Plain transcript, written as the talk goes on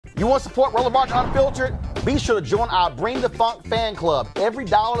You want to support Roland Martin Unfiltered? Be sure to join our Bring the Funk fan club. Every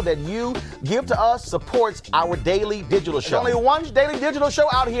dollar that you give to us supports our daily digital show. There's only one daily digital show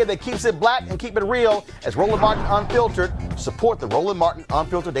out here that keeps it black and keep it real. As Roland Martin Unfiltered. Support the Roland Martin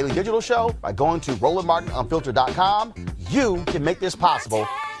Unfiltered daily digital show by going to RolandMartinUnfiltered.com. You can make this possible.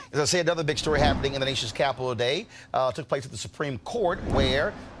 As I said, another big story happening in the nation's capital today took place at the Supreme Court,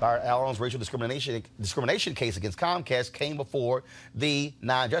 where Byron Allen's racial discrimination case against Comcast came before the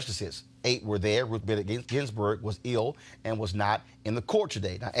 9 justices. 8 were there. Ruth Bader Ginsburg was ill and was not in the court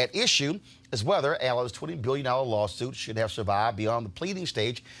today. Now, at issue is whether Allen's $20 billion lawsuit should have survived beyond the pleading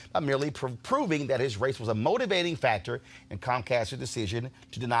stage by merely proving that his race was a motivating factor in Comcast's decision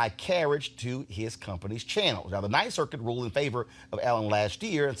to deny carriage to his company's channels. Now, the Ninth Circuit ruled in favor of Allen last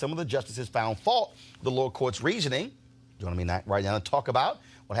year, and some of the justices found fault with the lower court's reasoning. Joining me right now to talk about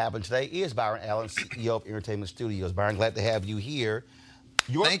what happened today is Byron Allen, CEO of Entertainment Studios. Byron, glad to have you here.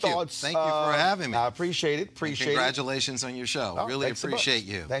 Your thoughts. Thank you for having me. I appreciate it. Congratulations on your show. Oh, really appreciate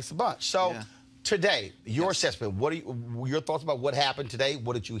you. Thanks a bunch. So today, your assessment. What are your thoughts about what happened today?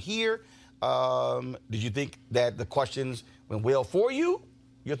 What did you hear? Did you think that the questions went well for you?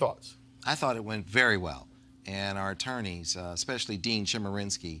 Your thoughts? I thought it went very well. And our attorneys, especially Dean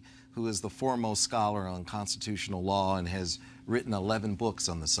Chemerinsky, who is the foremost scholar on constitutional law and has written 11 books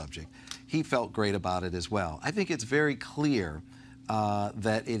on the subject, he felt great about it as well. I think it's very clear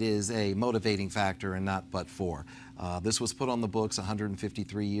that it is a motivating factor and not but for. This was put on the books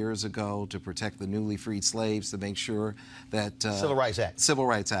 153 years ago to protect the newly freed slaves, to make sure that Civil Rights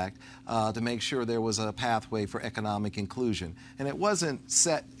Act, to make sure there was a pathway for economic inclusion. And it wasn't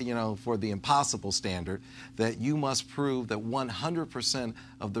set, for the impossible standard that you must prove that 100%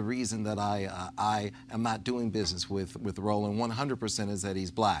 of the reason that I am not doing business with Roland, 100% is that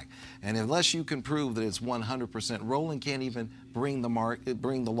he's black. And unless you can prove that it's 100%, Roland can't even bring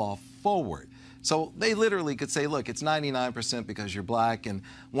the law forward. So they literally could say, look, it's 99% because you're black and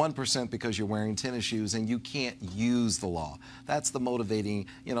 1% because you're wearing tennis shoes, and you can't use the law. That's the motivating,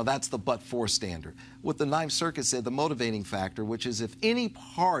 that's the but-for standard. What the Ninth Circuit said, the motivating factor, which is if any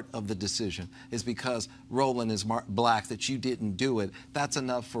part of the decision is because Roland is black, that you didn't do it, that's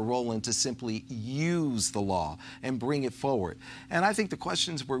enough for Roland to simply use the law and bring it forward. And I think the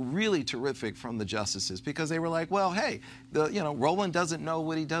questions were really terrific from the justices, because they were like, well, hey, Roland doesn't know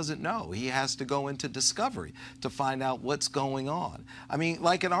what he doesn't know. He has to go into discovery to find out what's going on. I mean,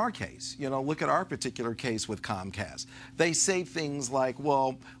 like in our case, look at our particular case with Comcast. They say things like,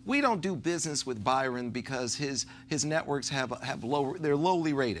 well, we don't do business with Byron because his networks they're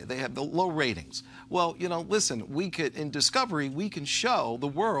lowly rated. They have the low ratings. Well, listen, in discovery, we can show the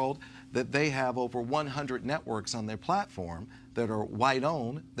world that they have over 100 networks on their platform that are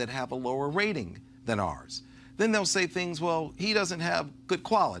white-owned that have a lower rating than ours. Then they'll say things, well, he doesn't have good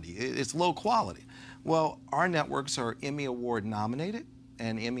quality. It's low quality. Well, our networks are Emmy Award nominated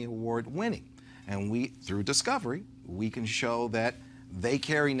and Emmy Award winning. And through discovery, we can show that they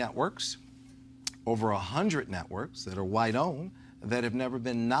carry networks, over 100 networks that are white-owned, that have never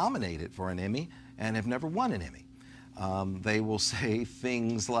been nominated for an Emmy and have never won an Emmy. They will say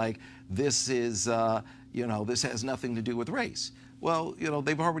things like, this is, this has nothing to do with race. Well,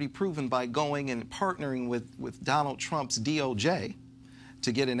 they've already proven by going and partnering with Donald Trump's DOJ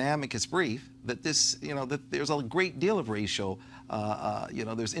to get an amicus brief that that there's a great deal of racial,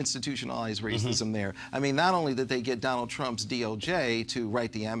 there's institutionalized racism there. I mean, not only did they get Donald Trump's DOJ to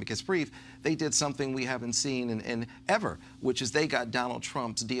write the amicus brief, they did something we haven't seen in ever, which is they got Donald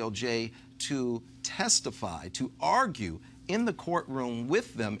Trump's DOJ to testify, to argue in the courtroom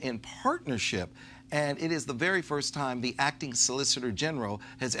with them in partnership. And it is the very first time the acting Solicitor General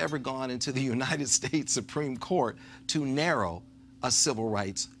has ever gone into the United States Supreme Court to narrow a civil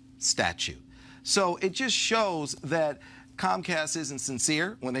rights statute. So it just shows that Comcast isn't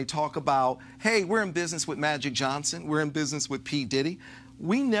sincere when they talk about, hey, we're in business with Magic Johnson, we're in business with P. Diddy.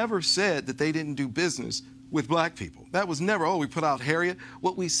 We never said that they didn't do business with black people. That was never, oh, we put out Harriet.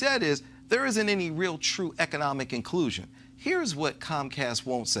 What we said is there isn't any real true economic inclusion. Here's what Comcast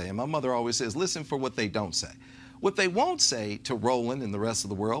won't say, and my mother always says, listen for what they don't say. What they won't say to Roland and the rest of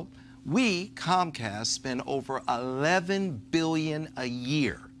the world, we, Comcast, spend over $11 billion a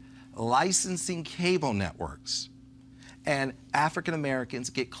year licensing cable networks, and African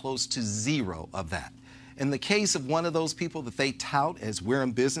Americans get close to zero of that. In the case of one of those people that they tout as we're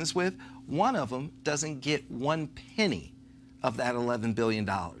in business with, one of them doesn't get 1 penny of that $11 billion.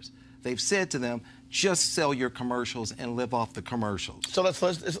 They've said to them, just sell your commercials and live off the commercials. So let's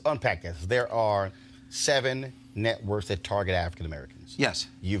unpack this. There are 7 networks that target African Americans. Yes.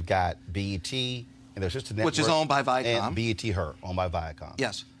 You've got BET and their sister network, which is owned by Viacom. And BET Her, owned by Viacom.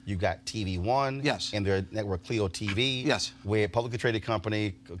 Yes. You got TV1 Yes. and their network Clio TV. Yes. Where publicly traded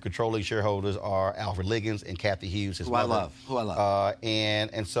company, controlling shareholders are Alfred Liggins and Kathy Hughes, his mother. Who I love.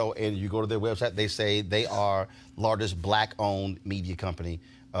 And you go to their website, they say they are largest black-owned media company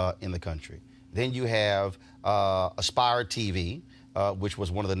in the country. Then you have Aspire TV, which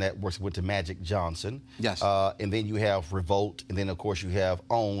was one of the networks that went to Magic Johnson. Yes. And then you have Revolt, and then of course you have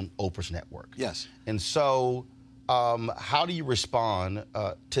OWN, Oprah's network. Yes. And so how do you respond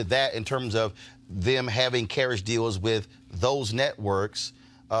to that in terms of them having carriage deals with those networks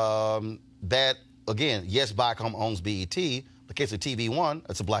that, again, yes, Viacom owns BET. In the case of TV1,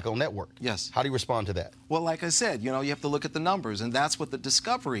 it's a black-owned network. Yes. How do you respond to that? Well, like I said, you have to look at the numbers, and that's what the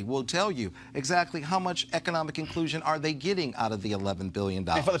discovery will tell you. Exactly how much economic inclusion are they getting out of the $11 billion.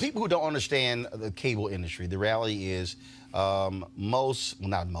 And for the people who don't understand the cable industry, the reality is not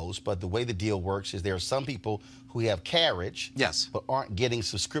most, but the way the deal works is there are some people who have carriage, yes, but aren't getting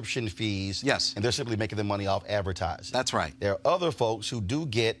subscription fees, yes, and they're simply making their money off advertising. That's right. There are other folks who do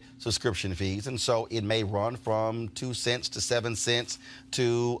get subscription fees, and so it may run from 2 cents to 7 cents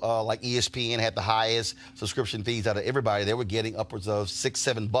to like ESPN had the highest subscription fees out of everybody. They were getting upwards of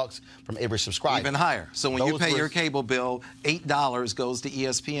 $6-7 from every subscriber. Even higher. So when you pay your cable bill, $8 goes to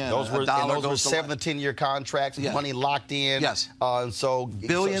ESPN. Those were 7 to 10-year contracts, money locked in. Yes. And so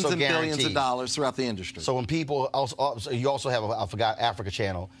billions and guaranteed. billions of dollars throughout the industry. So when people you also have I forgot Africa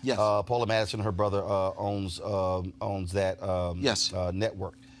Channel. Yes. Paula Madison, her brother, owns that yes.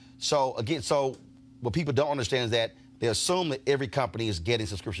 Network. So again, what people don't understand is that they assume that every company is getting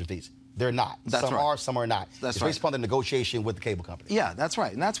subscription fees. They're not. That's some right. are, some are not. That's it's right. based upon the negotiation with the cable company. Yeah, that's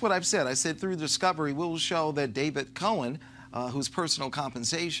right. And that's what I've said. I said through discovery, we'll show that David Cohen, whose personal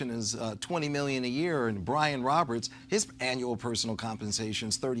compensation is $20 million a year, and Brian Roberts, his annual personal compensation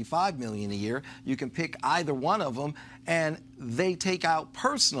is $35 million a year. You can pick either one of them, and they take out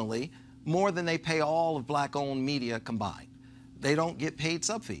personally more than they pay all of black-owned media combined. They don't get paid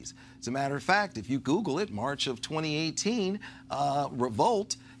sub fees. As a matter of fact, if you Google it, March of 2018,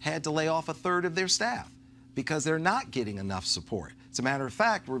 Revolt had to lay off a third of their staff because they're not getting enough support. As a matter of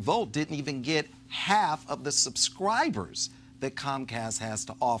fact, Revolt didn't even get half of the subscribers that Comcast has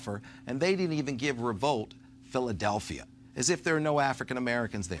to offer, and they didn't even give Revolt Philadelphia, as if there are no African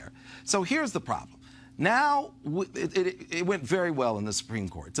Americans there. So here's the problem. Now, it went very well in the Supreme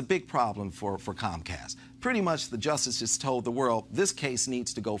Court. It's a big problem for Comcast. Pretty much the justices told the world this case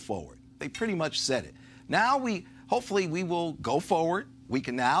needs to go forward. They pretty much said it. Now hopefully we will go forward. We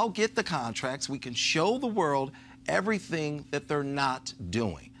can now get the contracts. We can show the world everything that they're not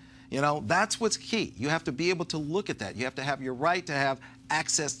doing. That's what's key. You have to be able to look at that. You have to have your right to have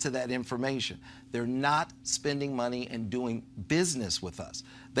access to that information. They're not spending money and doing business with us.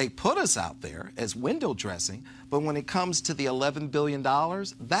 They put us out there as window dressing, but when it comes to the $11 billion,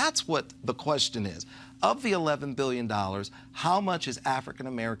 that's what the question is. Of the $11 billion, how much is African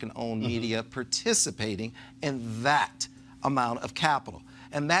American owned media participating in that amount of capital?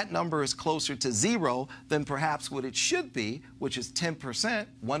 And that number is closer to zero than perhaps what it should be, which is 10%,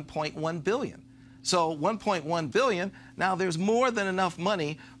 $1.1 billion. So $1.1 billion, now there's more than enough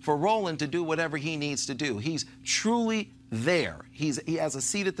money for Roland to do whatever he needs to do. He's truly there. He has a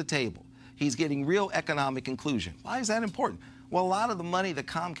seat at the table. He's getting real economic inclusion. Why is that important? Well, a lot of the money that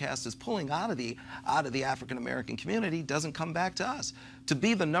Comcast is pulling out of the African American community doesn't come back to us. To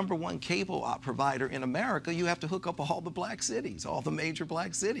be the #1 cable provider in America, you have to hook up all the black cities, all the major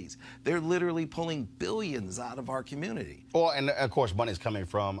black cities. They're literally pulling billions out of our community. Well, and of course, money is coming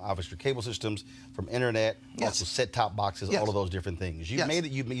from obviously cable systems, from internet, also set-top boxes, all of those different things.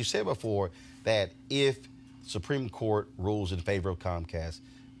 You said before that if Supreme Court rules in favor of Comcast,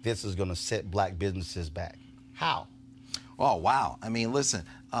 this is going to set black businesses back. How? Oh, wow. I mean, listen,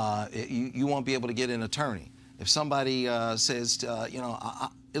 you won't be able to get an attorney. If somebody says,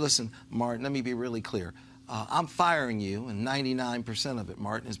 listen, Martin, let me be really clear. I'm firing you, and 99% of it,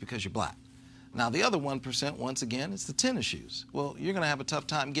 Martin, is because you're black. Now, the other 1%, once again, is the tennis shoes. Well, you're going to have a tough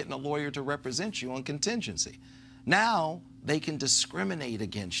time getting a lawyer to represent you on contingency. Now, they can discriminate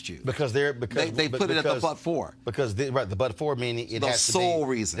against you. Because they put it at the but-for. Because the but-for meaning it has to be... The sole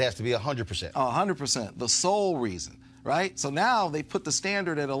reason. It has to be 100%. 100%. The sole reason. Right? So now they put the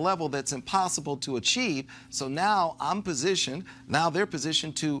standard at a level that's impossible to achieve. So now they're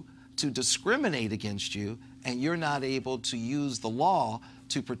positioned to discriminate against you, and you're not able to use the law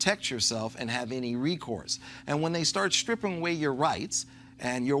to protect yourself and have any recourse. And when they start stripping away your rights,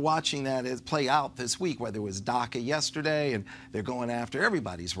 And you're watching that play out this week, whether it was DACA yesterday, and they're going after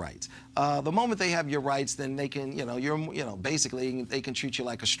everybody's rights. The moment they have your rights, then they can, basically they can treat you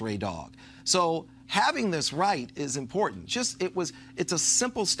like a stray dog. So having this right is important. It's a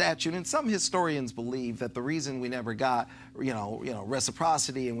simple statute, and some historians believe that the reason we never got,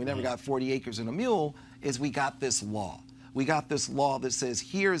 reciprocity and we never got 40 acres and a mule is we got this law. We got this law that says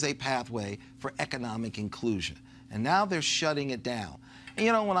here's a pathway for economic inclusion. And now they're shutting it down.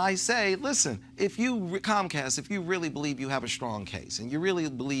 And when I say, listen, Comcast, if you really believe you have a strong case and you really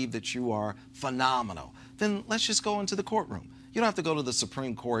believe that you are phenomenal, then let's just go into the courtroom. You don't have to go to the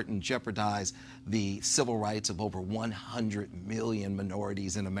Supreme Court and jeopardize the civil rights of over 100 million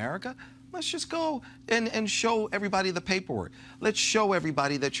minorities in America. Let's just go and show everybody the paperwork. Let's show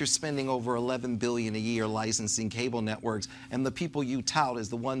everybody that you're spending over $11 billion a year licensing cable networks, and the people you tout as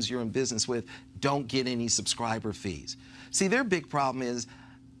the ones you're in business with don't get any subscriber fees. See, their big problem is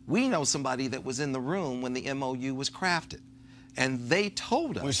we know somebody that was in the room when the MOU was crafted. And they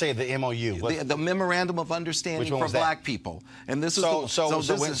told us. When you say the MOU, the Memorandum of Understanding for Black people. And this is so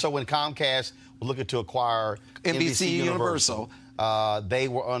when Comcast was looking to acquire NBC Universal, they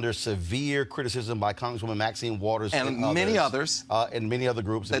were under severe criticism by Congresswoman Maxine Waters and many others, and many other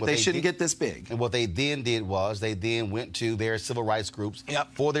groups. That they shouldn't get this big. And what they then did was they then went to their civil rights groups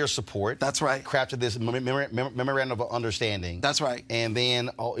for their support. That's right. Crafted this Memorandum of Understanding. That's right. And then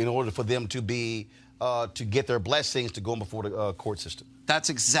in order for them to be to get their blessings to go before the court system.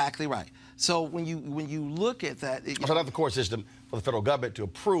 That's exactly right. So when you look at that, so not the court system, for the federal government to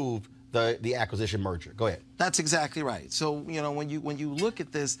approve the acquisition merger. Go ahead. That's exactly right. So when you look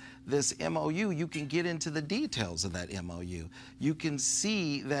at this MOU, you can get into the details of that MOU. You can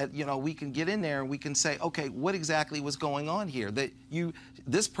see that we can get in there and we can say, okay, what exactly was going on here? That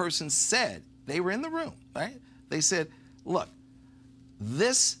this person said, they were in the room, right? They said, look,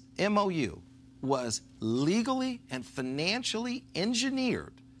 this MOU was legally and financially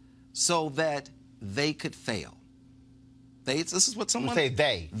engineered so that they could fail. This is what someone... You say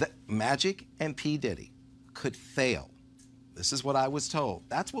they. Magic and P. Diddy could fail. This is what I was told.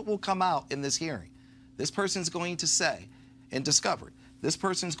 That's what will come out in this hearing. This person's going to say, in discovery, this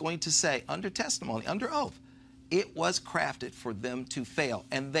person's going to say, under testimony, under oath, it was crafted for them to fail.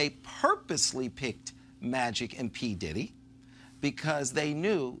 And they purposely picked Magic and P. Diddy because they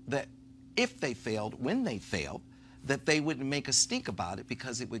knew that if they failed, when they failed, that they wouldn't make a stink about it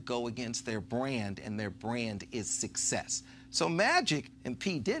because it would go against their brand, and their brand is success. So Magic and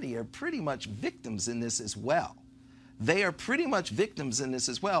P. Diddy are pretty much victims in this as well. They are pretty much victims in this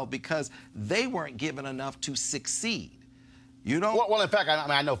as well because they weren't given enough to succeed. Well, in fact,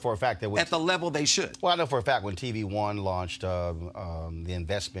 I know for a fact that... At the level they should. Well, I know for a fact when TV One launched the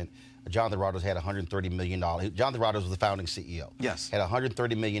investment, Jonathan Rogers had $130 million. Jonathan Rogers was the founding CEO. Yes. Had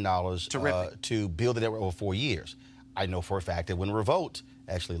 $130 million to build the network over 4 years. I know for a fact that when Revolt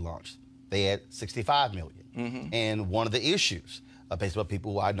actually launched, they had $65 million. Mm-hmm. And one of the issues, based on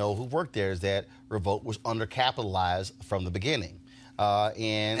people I know who worked there, is that Revolt was undercapitalized from the beginning.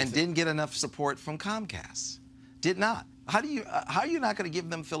 And didn't get enough support from Comcast. Did not. How are you not going to give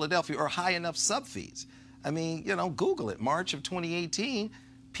them Philadelphia or high enough sub fees? I mean, Google it. March of 2018,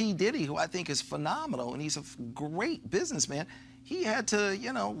 P. Diddy, who I think is phenomenal, and he's a great businessman, he had to,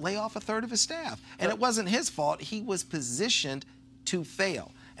 lay off 1/3 of his staff. And it wasn't his fault. He was positioned to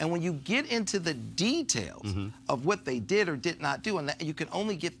fail. And when you get into the details of what they did or did not do, and you can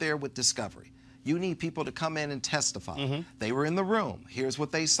only get there with discovery. You need people to come in and testify. They were in the room. Here's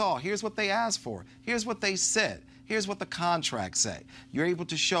what they saw. Here's what they asked for. Here's what they said. Here's what the contracts say. You're able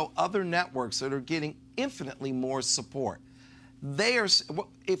to show other networks that are getting infinitely more support.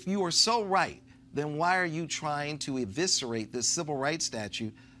 If you are so right, then why are you trying to eviscerate this civil rights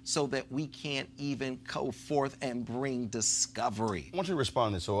statute so that we can't even go forth and bring discovery? I want you to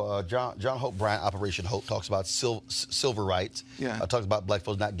respond to this. So John Hope Bryant, Operation Hope, talks about civil rights. Yeah. Talks about black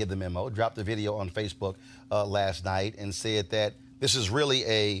folks not getting the memo. Dropped a video on Facebook last night and said that this is really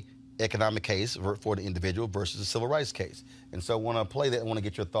a economic case for the individual versus a civil rights case. And so I want to play that. I want to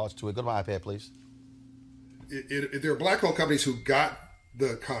get your thoughts to it. Go to my iPad, please. There are black-owned companies who got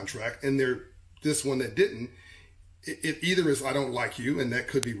the contract, and this one that didn't. It either is I don't like you, and that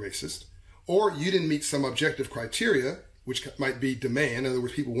could be racist, or you didn't meet some objective criteria, which might be demand. In other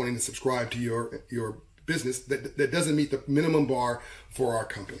words, people wanting to subscribe to your business that doesn't meet the minimum bar for our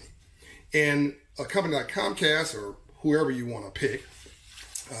company. And a company like Comcast or whoever you want to pick,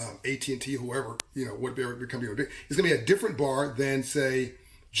 AT&T, whoever, whatever company you want to pick, is going to be a different bar than, say,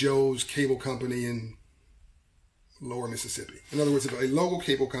 Joe's cable company in lower Mississippi. In other words, if a local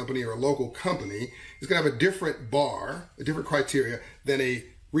cable company or a local company is going to have a different bar, a different criteria than a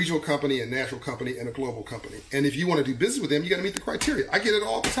regional company, a national company, and a global company. And if you want to do business with them, you got to meet the criteria. I get it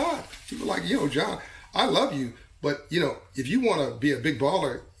all the time. People are like, John, I love you, but if you want to be a big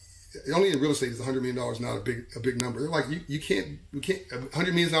baller, only in real estate is $100 million not a big number. They're like, you can't, $100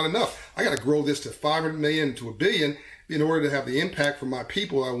 million is not enough. I got to grow this to 500 million to $1 billion in order to have the impact for my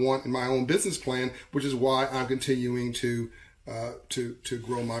people I want in my own business plan, which is why I'm continuing to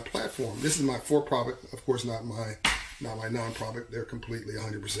grow my platform. This is my for-profit, of course, not my non-profit. They're completely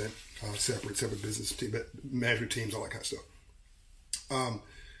 100% separate business team, management teams, all that kind of stuff.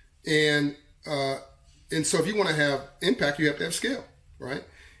 And so if you want to have impact, you have to have scale, right?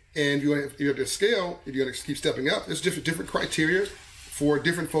 And you have to scale, if you're going to keep stepping up, there's different criteria for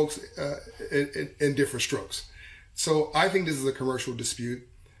different folks and different strokes. So I think this is a commercial dispute.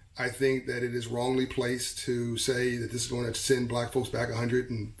 I think that it is wrongly placed to say that this is going to send black folks back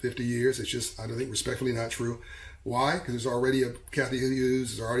 150 years. It's just, I don't think, respectfully not true. Why? Because there's already a Kathy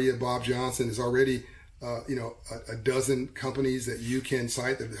Hughes, there's already a Bob Johnson, there's already a dozen companies that you can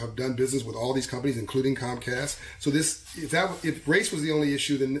cite that have done business with all these companies, including Comcast. So if race was the only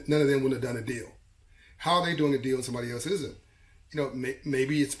issue, then none of them would have done a deal. How are they doing a deal and somebody else isn't?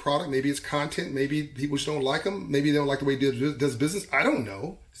 Maybe it's product, maybe it's content, maybe people just don't like them, maybe they don't like the way he does business. I don't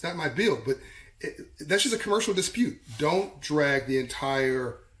know. It's not my bill, but that's just a commercial dispute. Don't drag the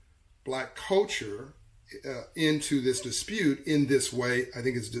entire black culture into this dispute in this way. I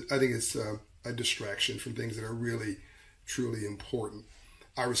think it's a distraction from things that are really, truly important.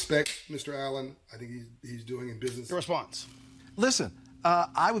 I respect Mr. Allen. I think he's doing in business. Your response? Listen,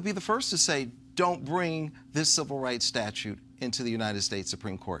 I would be the first to say, don't bring this civil rights statute into the United States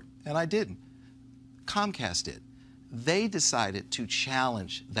Supreme Court. And I didn't. Comcast did. They decided to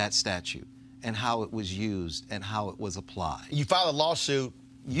challenge that statute and how it was used and how it was applied. You filed a lawsuit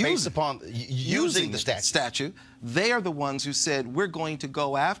based upon using the statute. They are the ones who said, we're going to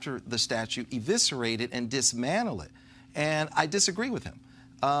go after the statute, eviscerate it, and dismantle it. And I disagree with him.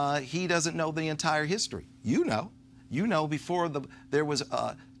 He doesn't know the entire history. You know, before there was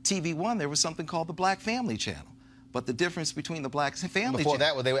TV One, there was something called the Black Family Channel. But the difference between the Black Family Before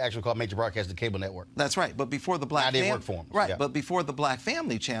Channel, that, they were actually called Major Broadcasting Cable Network. That's right. But before the Black Family work for them. Right. Yeah. But before the Black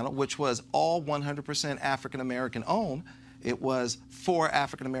Family Channel, which was all 100% African American owned, it was for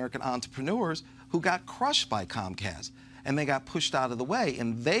African American entrepreneurs who got crushed by Comcast, and they got pushed out of the way.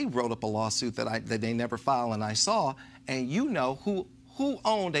 And they wrote up a lawsuit that they never filed, and I saw. And you know who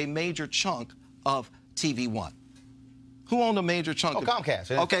owned a major chunk of TV One? Who owned a major chunk?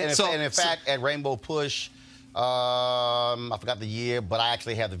 Comcast. Okay. And in fact, at Rainbow Push, I forgot the year, but I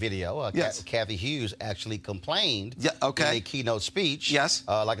actually have the video. Yes. Kathy Hughes actually complained in a keynote speech. Yes.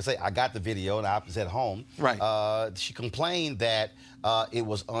 Like I say, I got the video, and I was at home. Right. She complained that it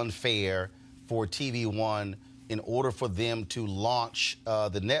was unfair for TV One, in order for them to launch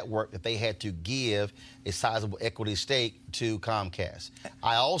the network, that they had to give a sizable equity stake to Comcast.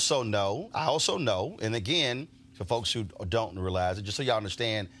 I also know, and again, for folks who don't realize it, just so y'all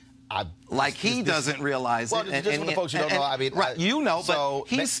understand, he doesn't realize it. Just for the folks who don't know, I mean, right, so but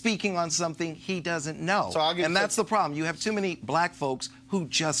he's speaking on something he doesn't know. And that's the problem. You have too many black folks who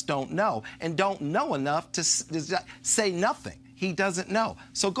just don't know, and don't know enough to say nothing. He doesn't know.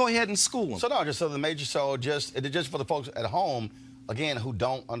 So go ahead and school him. Just for the folks at home, again, who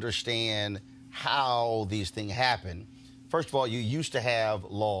don't understand how these things happen. First of all, you used to have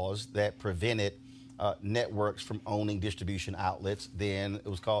laws that prevented networks from owning distribution outlets. Then it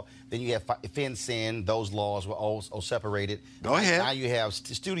was called, then you have FinCEN. Those laws were also separated. Go ahead. Now you have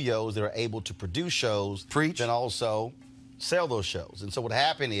studios that are able to produce shows. Preach. And also sell those shows. And so what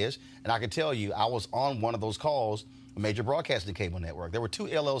happened is, and I can tell you, I was on one of those calls, a Major Broadcasting Cable Network. There were two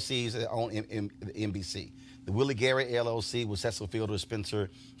LLCs that owned NBC. The Willie Garrett LLC with Cecil Fielder, Spencer,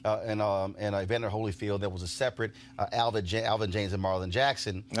 and Evander Holyfield. There was a separate Alvin James and Marlon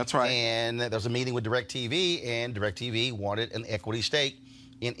Jackson. That's right. And there was a meeting with DirecTV, and DirecTV wanted an equity stake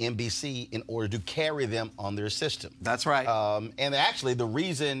in NBC in order to carry them on their system. That's right. And actually, the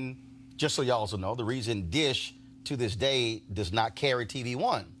reason, just so y'all also know, the reason Dish to this day does not carry TV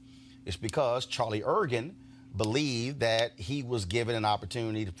One is because Charlie Ergen believed that he was given an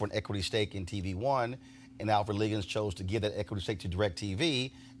opportunity for an equity stake in TV One, and Alfred Liggins chose to give that equity stake to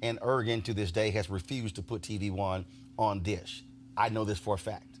DirecTV, and Ergen to this day has refused to put TV One on Dish. I know this for a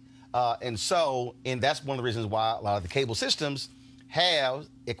fact. And that's one of the reasons why a lot of the cable systems have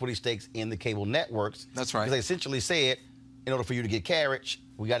equity stakes in the cable networks. That's right. Because they essentially said, in order for you to get carriage,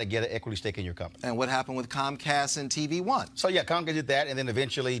 we got to get an equity stake in your company. And what happened with Comcast and TV1? So yeah, Comcast did that, and then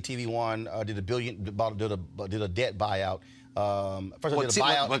eventually TV1 did a debt buyout. First did a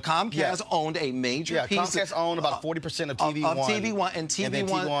buyout. But Comcast owned a major piece. Comcast owned about 40% of TV1. Of TV1, and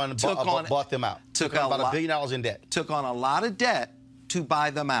TV1 bought them out. Took on about $1 billion in debt. Took on a lot of debt to buy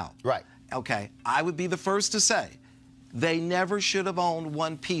them out. Right. Okay, I would be the first to say they never should have owned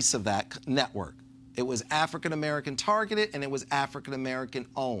one piece of that network. It was African-American targeted, and it was African-American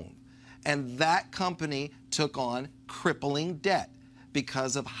owned. And that company took on crippling debt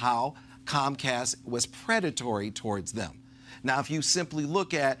because of how Comcast was predatory towards them. Now, if you simply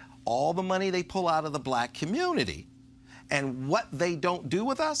look at all the money they pull out of the black community and what they don't do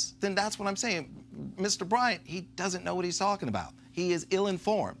with us, then that's what I'm saying. Mr. Bryant, he doesn't know what he's talking about. He is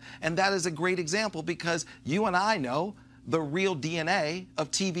ill-informed. And that is a great example because you and I know the real DNA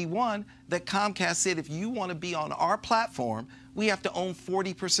of TV1 that Comcast said, if you want to be on our platform, we have to own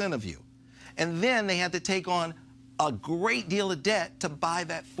 40% of you. And then they had to take on a great deal of debt to buy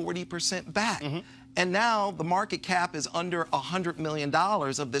that 40% back. Mm-hmm. And now the market cap is under $100 million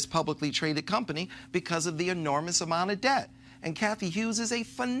of this publicly traded company because of the enormous amount of debt. And Cathy Hughes is a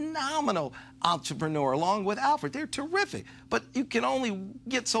phenomenal entrepreneur along with Alfred. They're terrific. But you can only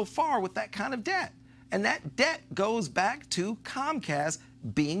get so far with that kind of debt. And that debt goes back to Comcast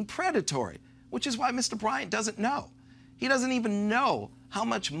being predatory, which is why Mr. Bryant doesn't know. He doesn't even know how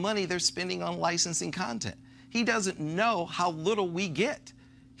much money they're spending on licensing content. He doesn't know how little we get.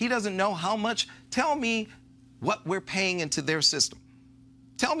 He doesn't know how much. Tell me what we're paying into their system.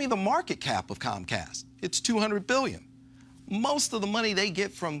 Tell me the market cap of Comcast. It's $200 billion. Most of the money they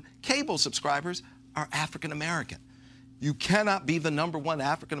get from cable subscribers are African American. You cannot be the #1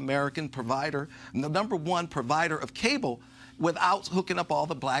 African-American provider, the #1 provider of cable without hooking up all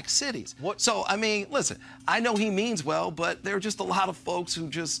the black cities. So, I mean, listen, I know he means well, but there are just a lot of folks who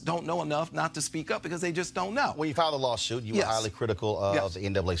just don't know enough not to speak up because they just don't know. When you filed a lawsuit, you were highly critical of the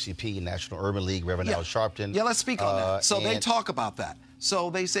NAACP, National Urban League, Reverend Al Sharpton. Yeah, let's speak on that. So they talk about that.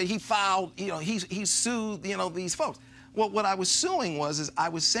 So they say he filed, he sued, these folks. Well, what I was suing I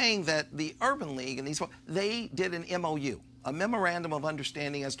was saying that the Urban League and these folks, they did an MOU, a memorandum of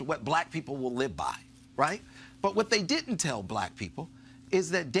understanding as to what black people will live by, right? But what they didn't tell black people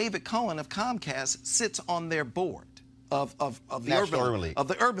is that David Cohen of Comcast sits on their board of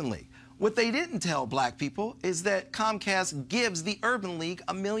the Urban League. What they didn't tell black people is that Comcast gives the Urban League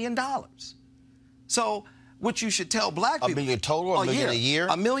 $1 million. So what you should tell black people— $1 million total or $1 million a year?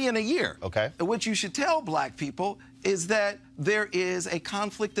 $1 million a year. Okay. What you should tell black people is that there is a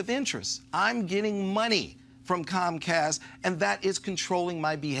conflict of interest. I'm getting money from Comcast, and that is controlling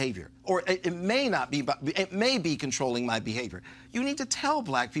my behavior. Or it may not be, it may be controlling my behavior. You need to tell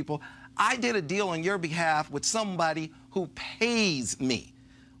black people, I did a deal on your behalf with somebody who pays me.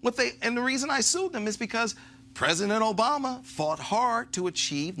 And the reason I sued them is because President Obama fought hard to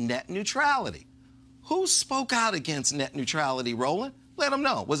achieve net neutrality. Who spoke out against net neutrality, Roland? Let them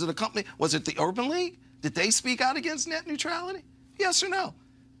know. Was it a company? Was it the Urban League? Did they speak out against net neutrality? Yes or no?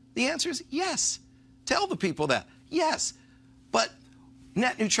 The answer is yes. Tell the people that. Yes. But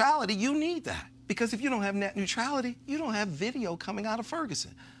net neutrality, you need that. Because if you don't have net neutrality, you don't have video coming out of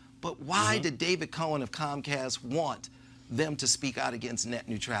Ferguson. But why did David Cohen of Comcast want them to speak out against net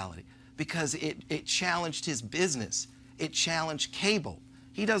neutrality? Because it challenged his business. It challenged cable.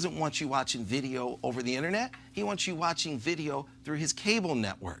 He doesn't want you watching video over the internet. He wants you watching video through his cable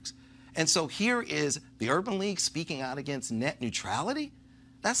networks. And so here is the Urban League speaking out against net neutrality.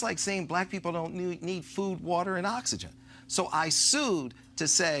 That's like saying black people don't need food, water, and oxygen. So I sued to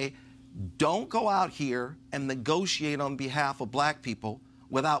say, don't go out here and negotiate on behalf of black people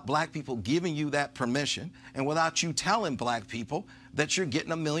without black people giving you that permission and without you telling black people that you're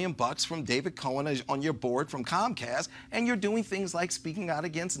getting $1 million from David Cohen on your board from Comcast, and you're doing things like speaking out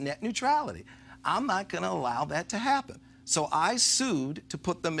against net neutrality. I'm not going to allow that to happen. So I sued to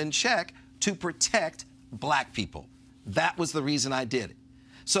put them in check to protect black people. That was the reason I did it.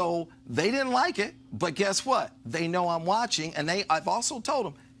 So they didn't like it, but guess what? They know I'm watching, and I've also told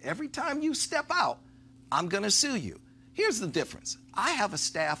them, every time you step out, I'm going to sue you. Here's the difference. I have a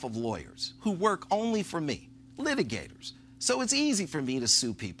staff of lawyers who work only for me, litigators. So it's easy for me to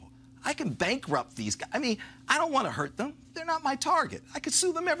sue people. I can bankrupt these guys. I mean, I don't want to hurt them. They're not my target. I could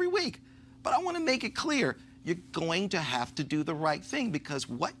sue them every week. But I want to make it clear, you're going to have to do the right thing, because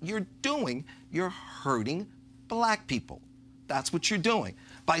what you're doing, you're hurting black people. That's what you're doing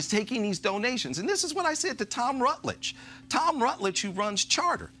by taking these donations. And this is what I said to Tom Rutledge. Tom Rutledge, who runs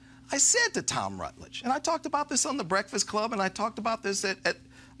Charter. I said to Tom Rutledge, and I talked about this on the Breakfast Club, and I talked about this at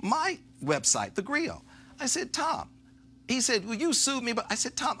my website, The Griot. I said, Tom, He said, well, you sued me, but I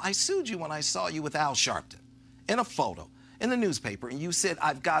said, Tom, I sued you when I saw you with Al Sharpton in a photo in the newspaper, and you said,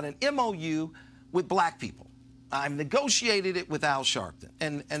 I've got an MOU with black people. I've negotiated it with Al Sharpton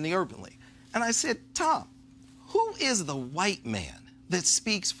and the Urban League. And I said, Tom, who is the white man that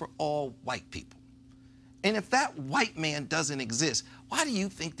speaks for all white people? And if that white man doesn't exist, why do you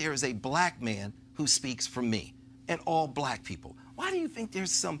think there is a black man who speaks for me and all black people? Why do you think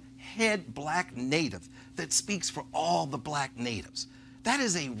there's some head black native that speaks for all the black natives? That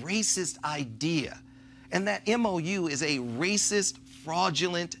is a racist idea. And that MOU is a racist,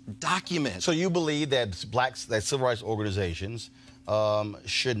 fraudulent document. So you believe that that civil rights organizations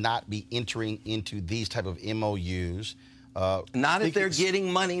should not be entering into these type of MOUs? Not if they're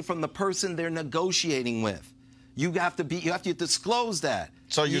getting money from the person they're negotiating with. You have to disclose that.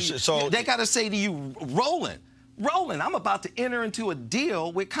 So they got to say to you, Roland, I'm about to enter into a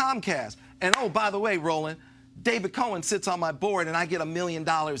deal with Comcast. And oh, by the way, Roland, David Cohen sits on my board and I get $1 million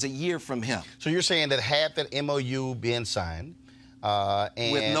a year from him. So you're saying that had that MOU been signed,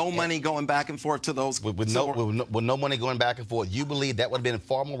 with no money going back and forth to those... With no money going back and forth, you believe that would have been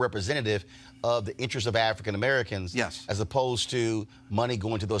far more representative of the interests of African Americans, yes, as opposed to money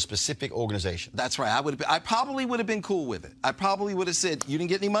going to those specific organizations? That's right. I probably would have been cool with it. I probably would have said, you didn't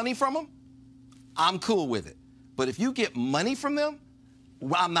get any money from them? I'm cool with it. But if you get money from them,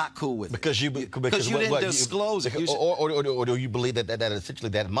 well, I'm not cool with it. Because you didn't disclose it. Or do you believe that essentially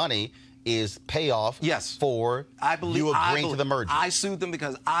that money is payoff, yes, for you agreeing to the merger? I sued them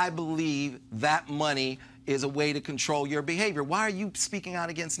because I believe that money is a way to control your behavior. Why are you speaking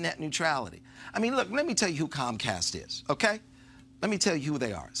out against net neutrality? I mean, look, let me tell you who Comcast is, okay? Let me tell you who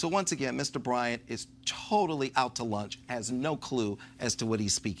they are. So once again, Mr. Bryant is totally out to lunch, has no clue as to what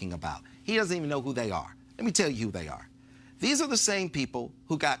he's speaking about. He doesn't even know who they are. Let me tell you who they are. These are the same people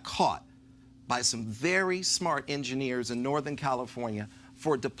who got caught by some very smart engineers in Northern California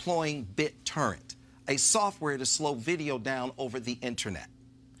for deploying BitTorrent, a software to slow video down over the internet.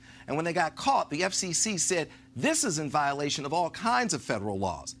 And when they got caught, the FCC said, this is in violation of all kinds of federal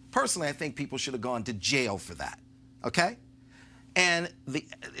laws. Personally, I think people should have gone to jail for that, okay? And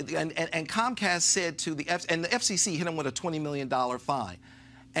Comcast said to the FCC hit them with a $20 million fine.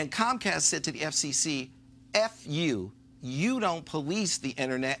 And Comcast said to the FCC, F you don't police the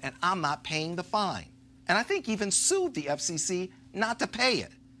internet and I'm not paying the fine. And I think even sued the FCC not to pay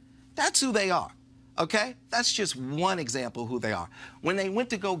it. That's who they are, okay? That's just one example of who they are. When they went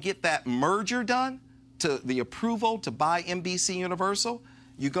to go get that merger done, to the approval to buy NBC Universal,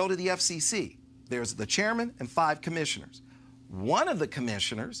 you go to the FCC. There's the chairman and 5 commissioners. One of the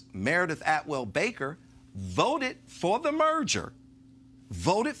commissioners, Meredith Atwell Baker, voted for the merger,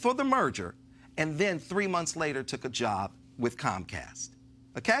 and then 3 months later took a job with Comcast,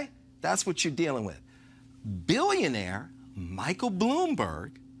 okay? That's what you're dealing with. Billionaire Michael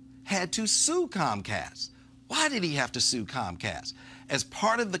Bloomberg had to sue Comcast. Why did he have to sue Comcast? As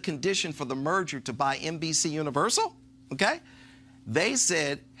part of the condition for the merger to buy NBC Universal, okay? They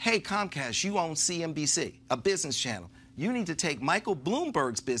said, hey, Comcast, you own CNBC, a business channel. You need to take Michael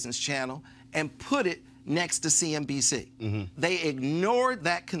Bloomberg's business channel and put it next to CNBC. Mm-hmm. They ignored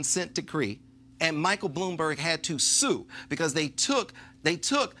that consent decree, and Michael Bloomberg had to sue because they took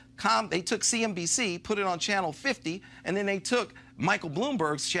CNBC, put it on channel 50, and then they took Michael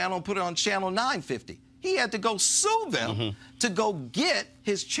Bloomberg's channel and put it on channel 950. He had to go sue them to go get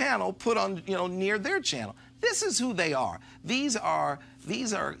his channel put on, near their channel. This is who they are. These are,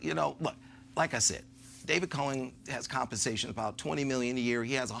 look, like I said, David Cohen has compensation about $20 million a year.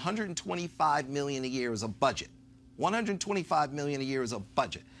 He has $125 million a year as a budget. $125 million a year as a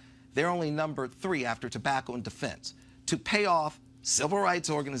budget. They're only number 3 after tobacco and defense to pay off civil rights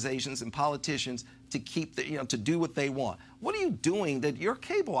organizations and politicians to keep to do what they want. What are you doing that you're a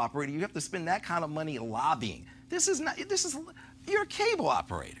cable operator? You have to spend that kind of money lobbying. You're a cable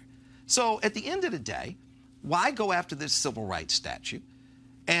operator. So at the end of the day, why go after this civil rights statute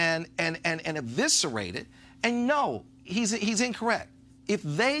and eviscerate it? And no, he's incorrect. If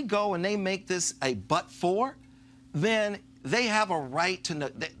they go and they make this a but-for, then they have a right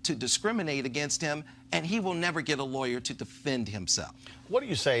to discriminate against him, and he will never get a lawyer to defend himself. What do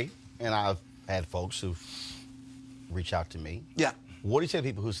you say, and I've had folks who reach out to me. Yeah. What do you say to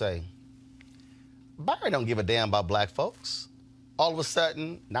people who say, Byron don't give a damn about black folks? All of a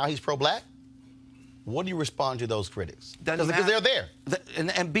sudden, now he's pro-black? What do you respond to those critics? Because they're there.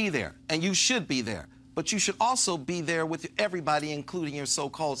 And be there. And you should be there. But you should also be there with everybody, including your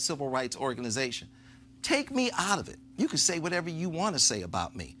so-called civil rights organization. Take me out of it. You can say whatever you want to say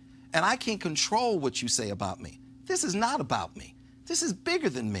about me. And I can't control what you say about me. This is not about me. This is bigger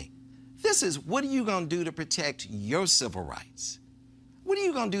than me. This is, what are you going to do to protect your civil rights? What are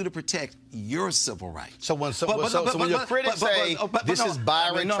you going to do to protect your civil rights? So when your critics say this is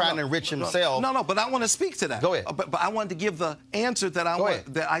Byron trying to enrich himself. No, but I want to speak to that. Go ahead. But I wanted to give the answer that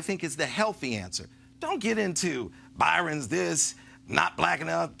I think is the healthy answer. Don't get into Byron's this, not black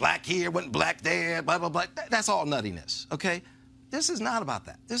enough, black here, wasn't black there, blah, blah, blah. That's all nuttiness, okay? This is not about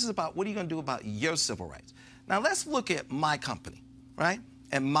that. This is about what are you going to do about your civil rights. Now, let's look at my company, right,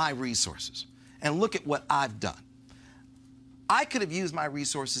 and my resources, and look at what I've done. I could have used my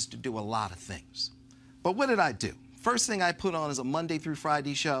resources to do a lot of things. But what did I do? First thing I put on is a Monday through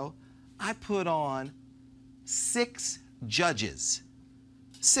Friday show. I put on 6 judges,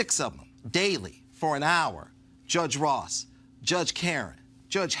 6 of them, daily, for an hour. Judge Ross, Judge Karen,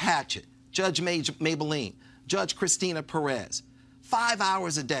 Judge Hatchett, Judge Maybelline, Judge Christina Perez. 5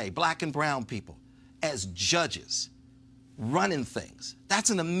 hours a day, black and brown people, as judges, running things. That's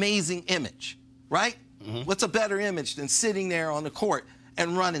an amazing image, right? Mm-hmm. What's a better image than sitting there on the court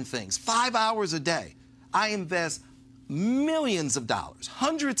and running things? 5 hours a day. I invest millions of dollars,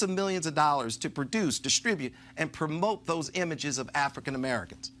 hundreds of millions of dollars to produce, distribute, and promote those images of African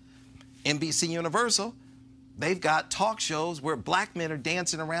Americans. NBC Universal, they've got talk shows where black men are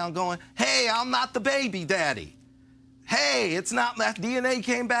dancing around going, hey, I'm not the baby daddy. Hey, it's not that DNA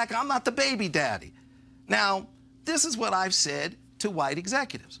came back, I'm not the baby daddy. Now, this is what I've said to white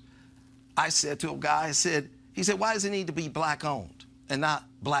executives. I said to a guy, he said, why does it need to be black owned and not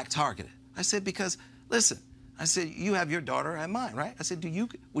black targeted? I said, because, listen, I said, you have your daughter and mine, right? I said, are you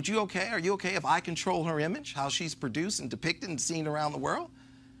okay if I control her image, how she's produced and depicted and seen around the world?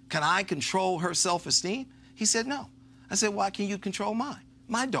 Can I control her self-esteem? He said, no. I said, why can you control mine?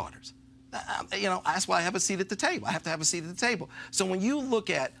 My daughters. You know, that's why I have a seat at the table. I have to have a seat at the table. So when you look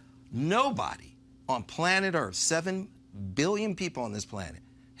at nobody on planet Earth, 7 billion people on this planet,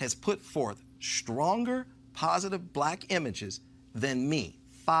 has put forth stronger, positive black images than me,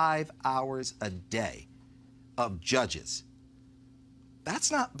 5 hours a day of judges.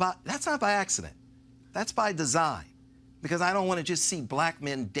 That's not by accident. That's by design, because I don't want to just see black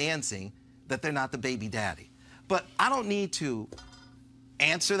men dancing that they're not the baby daddy. But I don't need to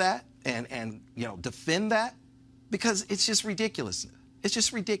answer that and you know, defend that, because it's just ridiculous. It's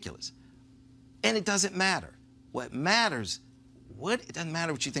just ridiculous. And it doesn't matter. What matters, it doesn't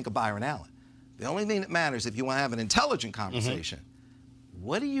matter what you think of Byron Allen. The only thing that matters, if you want to have an intelligent conversation,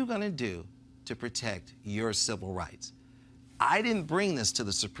 what are you going to do to protect your civil rights? I didn't bring this to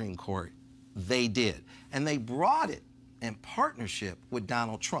the Supreme Court. They did. And they brought it in partnership with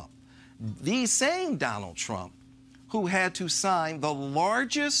Donald Trump. The same Donald Trump who had to sign the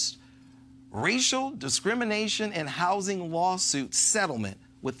largest racial discrimination and housing lawsuit settlement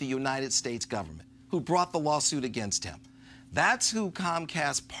with the United States government, who brought the lawsuit against him. That's who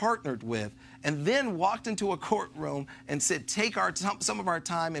Comcast partnered with, and then walked into a courtroom and said, take some of our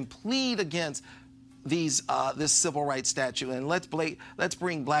time and plead against this civil rights statute, and let's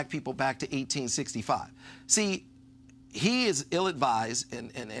bring black people back to 1865. See, he is ill-advised,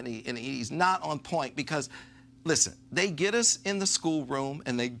 and he's not on point, because listen, they get us in the schoolroom,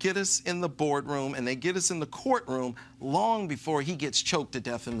 and they get us in the boardroom, and they get us in the courtroom long before he gets choked to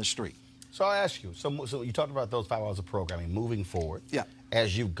death in the street. So I'll ask you, so you talked about those 5 hours of programming moving forward. Yeah.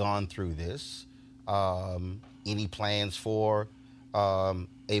 As you've gone through this, any plans for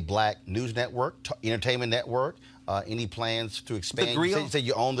a black news network, entertainment network? Any plans to expand? You say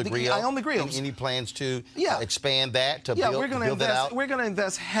you own the grill. I own the grill. Any plans to expand that, to build that out? We're going to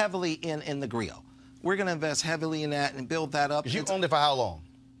invest heavily in the grill. We're going to invest heavily in that and build that up. You owned it for how long?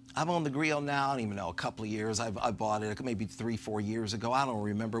 I've owned the grill now, I don't even know, a couple of years. I bought it maybe 3, 4 years ago. I don't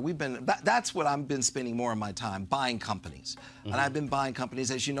remember. That's what I've been spending more of my time, buying companies. And I've been buying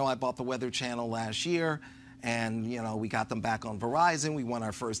companies. As you know, I bought the Weather Channel last year, and you know, we got them back on Verizon. We won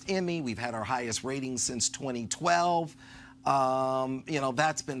our first Emmy. We've had our highest ratings since 2012. You know,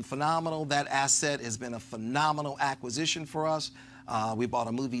 that's been phenomenal. That asset has been a phenomenal acquisition for us. We bought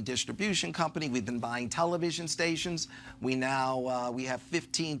a movie distribution company. We've been buying television stations. We have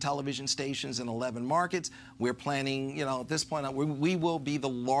 15 television stations in 11 markets. We're planning, you know, at this point, we will be the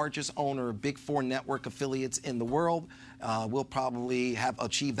largest owner of Big 4 network affiliates in the world. We'll probably have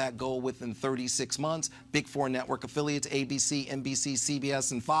achieved that goal within 36 months. Big 4 network affiliates, ABC, NBC,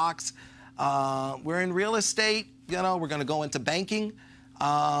 CBS, and Fox. We're in real estate. You know, we're going to go into banking.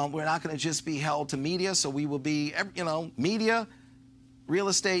 We're not going to just be held to media, so we will be, you know, media, real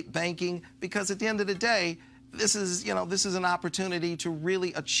estate, banking, because at the end of the day, this is an opportunity to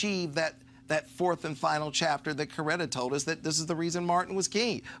really achieve that fourth and final chapter that Coretta told us, that this is the reason Martin was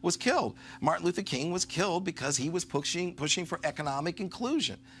killed. Martin Luther King was killed because he was pushing for economic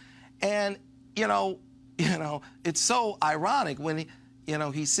inclusion. And, it's so ironic when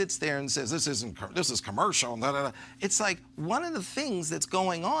he sits there and says, this is commercial. Blah, blah, blah. It's like one of the things that's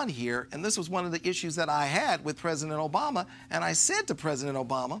going on here, and this was one of the issues that I had with President Obama, and I said to President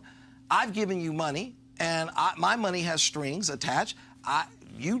Obama, I've given you money, and my money has strings attached.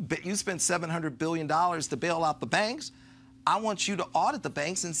 You spent $700 billion to bail out the banks. I want you to audit the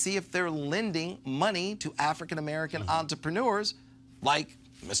banks and see if they're lending money to African-American entrepreneurs like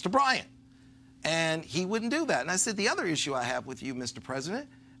Mr. Bryant. And he wouldn't do that. And I said, the other issue I have with you, Mr. President,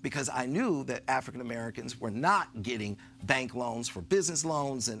 because I knew that African-Americans were not getting bank loans for business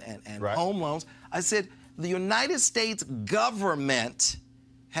loans and right. home loans. I said, the United States government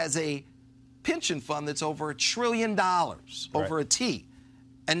has a pension fund that's over $1 trillion, over a T.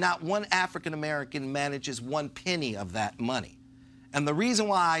 And not one African-American manages one penny of that money. And the reason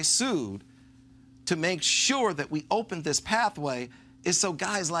why I sued to make sure that we opened this pathway is so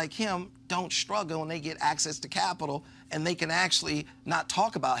guys like him don't struggle and they get access to capital and they can actually not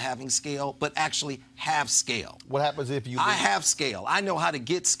talk about having scale, but actually have scale. What happens if you... I have scale. I know how to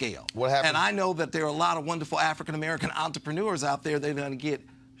get scale. What happens? And I know that there are a lot of wonderful African-American entrepreneurs out there that are going to get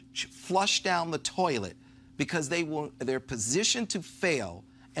flushed down the toilet because they're positioned to fail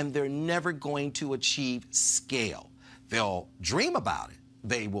and they're never going to achieve scale. They'll dream about it.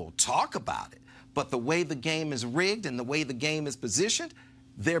 They will talk about it. But the way the game is rigged and the way the game is positioned,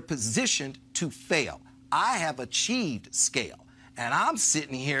 they're positioned to fail. I have achieved scale. And I'm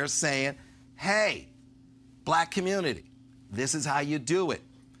sitting here saying, hey, black community, this is how you do it.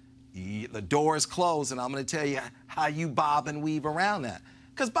 The door is closed, and I'm going to tell you how you bob and weave around that.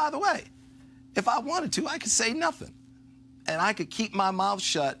 Because, by the way, if I wanted to, I could say nothing. And I could keep my mouth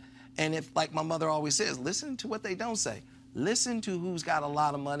shut. And if, like my mother always says, listen to what they don't say. Listen to who's got a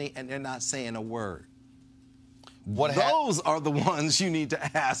lot of money and they're not saying a word. Those are the ones you need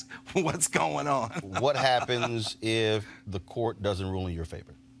to ask what's going on. What happens if the court doesn't rule in your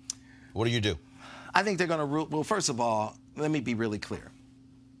favor? What do you do? I think they're going to rule. Well, first of all, let me be really clear.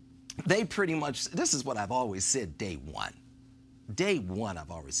 They pretty much, this is what I've always said day one. Day one,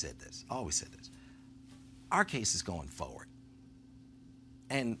 I've always said this. Our case is going forward.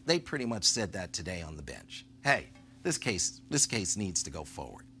 And they pretty much said that today on the bench. Hey, this case needs to go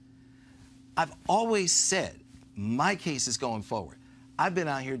forward. I've always said my case is going forward. I've been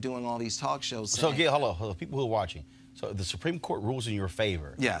out here doing all these talk shows saying... So, hold on, people who are watching. So if the Supreme Court rules in your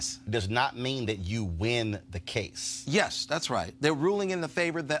favor... Yes. Does not mean that you win the case. Yes, that's right. They're ruling in the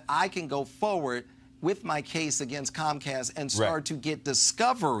favor that I can go forward with my case against Comcast and start to get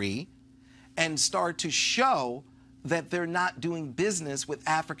discovery and start to show that they're not doing business with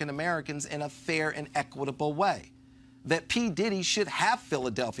African Americans in a fair and equitable way. That P. Diddy should have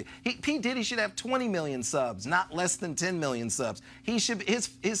Philadelphia. P. Diddy should have 20 million subs, not less than 10 million subs.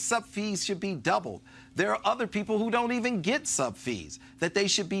 His sub fees should be doubled. There are other people who don't even get sub fees, that they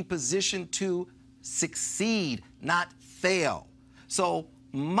should be positioned to succeed, not fail. So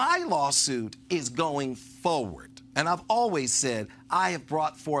my lawsuit is going forward. And I've always said I have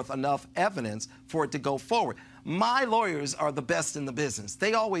brought forth enough evidence for it to go forward. My lawyers are the best in the business.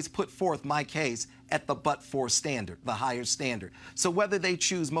 They always put forth my case at the but-for standard, the higher standard. So whether they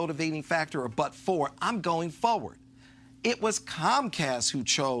choose motivating factor or but-for, I'm going forward. It was Comcast who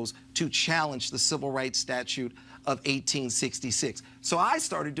chose to challenge the Civil Rights Statute of 1866. So I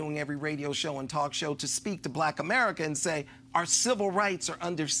started doing every radio show and talk show to speak to Black America and say, our civil rights are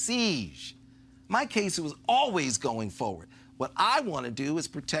under siege. My case was always going forward. What I want to do is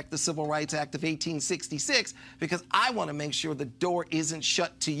protect the Civil Rights Act of 1866 because I want to make sure the door isn't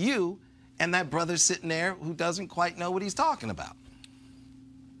shut to you and that brother sitting there who doesn't quite know what he's talking about.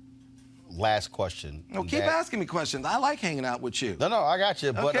 Last question. No, keep asking me questions. I like hanging out with you. No, I got you.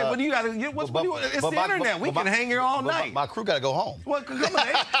 Okay, but you got to. It's the internet. We can hang here all night. My crew got to go home. Well, come on,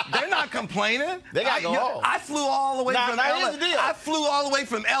 they're not complaining. They got to go home. I flew all the way from LA. Here's the deal. I flew all the way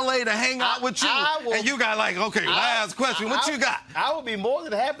from LA to hang out with you, and you got like, okay, last question. What you got? I would be more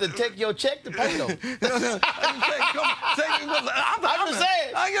than happy to take your check to pay them. I'm just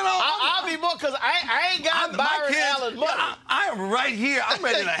saying. I'll be more because I ain't got Byron Allen money. I am right here. I'm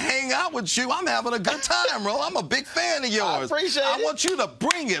ready to hang out with you. I'm having a good time, bro. I'm a big fan of yours. I appreciate it. I want you to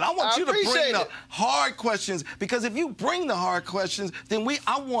bring it. I want you to bring the hard questions, because if you bring the hard questions, then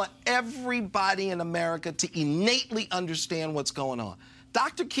I want everybody in America to innately understand what's going on.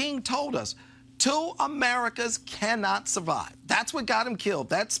 Dr. King told us, 2 Americas cannot survive. That's what got him killed,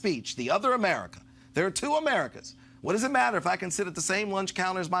 that speech, the other America. There are 2 Americas. What does it matter if I can sit at the same lunch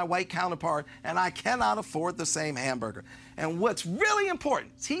counter as my white counterpart and I cannot afford the same hamburger? And what's really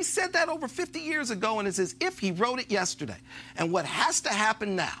important, he said that over 50 years ago, and it's as if he wrote it yesterday. And what has to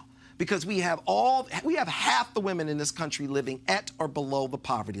happen now, because we have half the women in this country living at or below the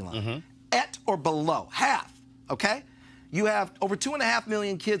poverty line. At or below, half, okay? You have over 2.5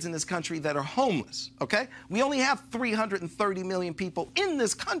 million kids in this country that are homeless, okay? We only have 330 million people in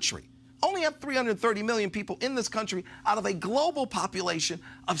this country. Only have 330 million people in this country out of a global population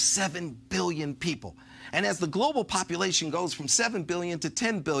of 7 billion people. And as the global population goes from 7 billion to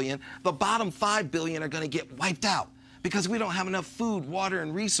 10 billion, the bottom 5 billion are going to get wiped out because we don't have enough food, water,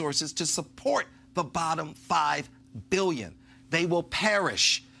 and resources to support the bottom 5 billion. They will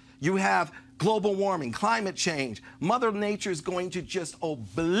perish. You have global warming, climate change. Mother Nature is going to just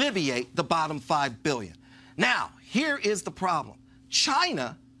obliviate the bottom 5 billion. Now, here is the problem.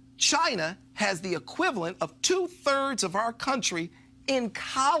 China has the equivalent of 2/3 of our country in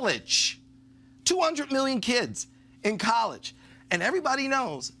college. 200 million kids in college. And everybody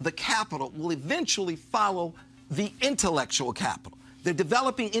knows the capital will eventually follow the intellectual capital. They're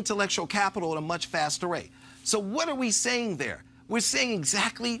developing intellectual capital at a much faster rate. So what are we saying there? We're saying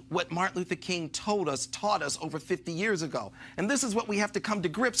exactly what Martin Luther King taught us over 50 years ago. And this is what we have to come to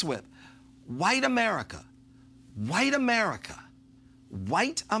grips with. White America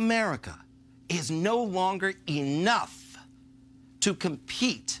is no longer enough to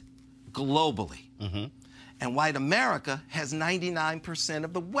compete globally. And white America has 99%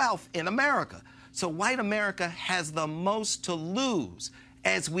 of the wealth in America. So white America has the most to lose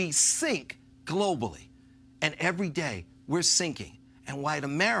as we sink globally. And every day we're sinking, and white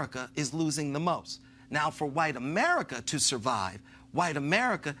America is losing the most. Now, for white America to survive, white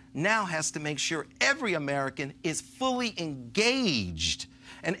America now has to make sure every American is fully engaged,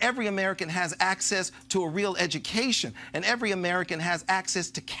 and every American has access to a real education, and every American has access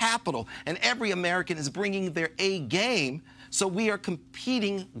to capital, and every American is bringing their A game. So we are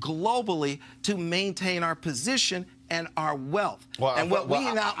competing globally to maintain our position and our wealth. Well, and what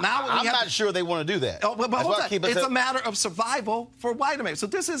I'm not sure they want to do that. Oh, but it's a matter of survival for white America. So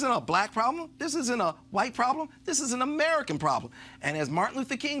this isn't a black problem. This isn't a white problem. This is an American problem. And as Martin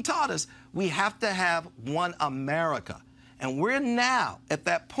Luther King taught us, we have to have one America. And we're now at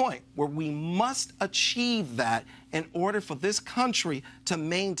that point where we must achieve that in order for this country to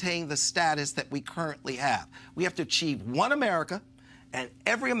maintain the status that we currently have. We have to achieve one America, and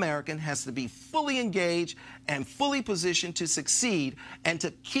every American has to be fully engaged and fully positioned to succeed and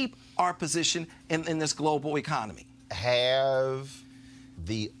to keep our position in this global economy. Have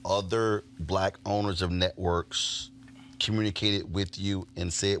the other black owners of networks communicated with you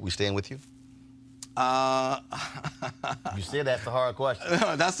and said, we stand with you? You said that's the hard question.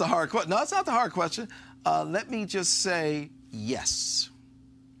 No, that's the hard question. No, it's not the hard question. Let me just say yes.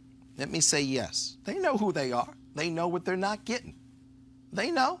 Let me say yes. They know who they are. They know what they're not getting.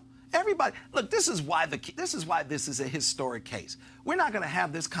 They know. Everybody. Look, this is why this is a historic case. We're not going to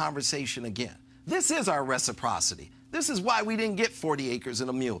have this conversation again. This is our reciprocity. This is why we didn't get 40 acres and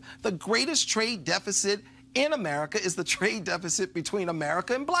a mule. The greatest trade deficit in America is the trade deficit between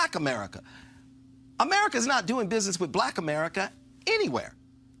America and black America. America's not doing business with black America anywhere.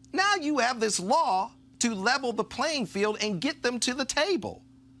 Now you have this law to level the playing field and get them to the table.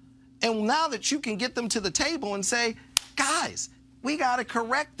 And now that you can get them to the table and say, guys, we got to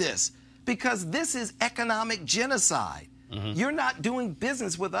correct this because this is economic genocide. You're not doing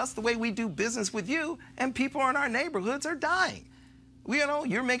business with us the way we do business with you, and people in our neighborhoods are dying.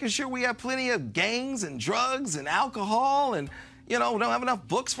 You're making sure we have plenty of gangs and drugs and alcohol, and, we don't have enough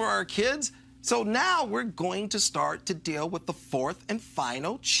books for our kids. So now we're going to start to deal with the fourth and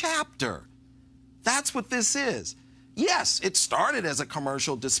final chapter. That's what this is. Yes, it started as a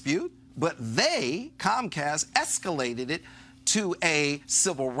commercial dispute, but Comcast, escalated it to a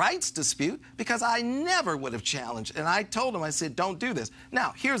civil rights dispute because I never would have challenged. And I told them, I said, don't do this.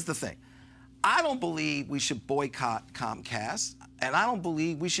 Now, here's the thing. I don't believe we should boycott Comcast, and I don't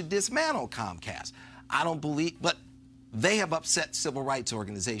believe we should dismantle Comcast. But they have upset civil rights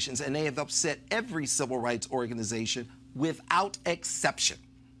organizations, and they have upset every civil rights organization without exception.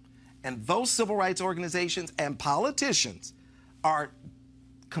 And those civil rights organizations and politicians are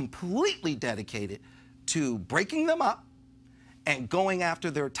completely dedicated to breaking them up and going after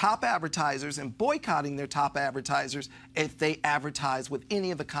their top advertisers and boycotting their top advertisers if they advertise with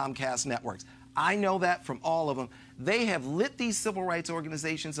any of the Comcast networks. I know that from all of them. They have lit these civil rights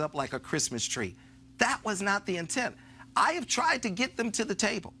organizations up like a Christmas tree. That was not the intent. I have tried to get them to the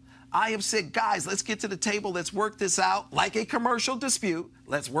table. I have said, guys, let's get to the table. Let's work this out like a commercial dispute.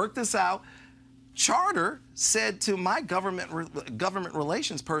 Let's work this out. Charter said to my government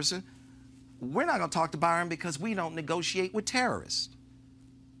relations person, we're not going to talk to Byron because we don't negotiate with terrorists.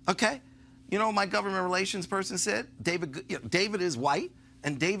 Okay? You know what my government relations person said? David is white.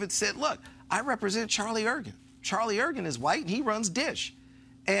 And David said, look, I represent Charlie Ergen. Charlie Ergen is white, and he runs Dish.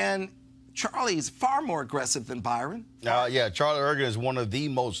 And Charlie is far more aggressive than Byron. Yeah, Charlie Ergen is one of the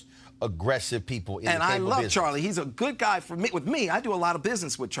most aggressive people in the cable business. And I love Charlie. He's a good guy for me. With me, I do a lot of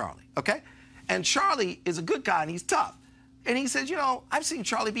business with Charlie, okay? And Charlie is a good guy, and he's tough. And he says, you know, I've seen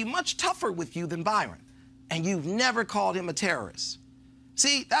Charlie be much tougher with you than Byron, and you've never called him a terrorist.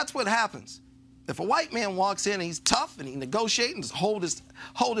 See, that's what happens. If a white man walks in and he's tough and he negotiates and hold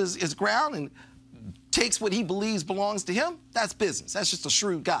his ground and takes what he believes belongs to him, that's business. That's just a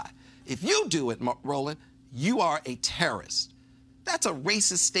shrewd guy. If you do it, Roland, you are a terrorist. That's a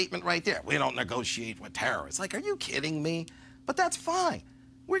racist statement right there. We don't negotiate with terrorists. Like, are you kidding me? But that's fine.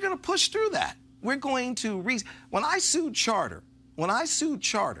 We're going to push through that. We're going to when I sued Charter,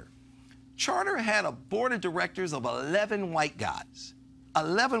 Charter had a board of directors of 11 white guys.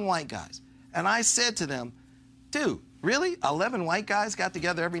 11 white guys. And I said to them, dude, really? 11 white guys got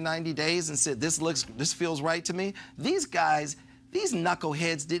together every 90 days and said, this feels right to me? These guys, these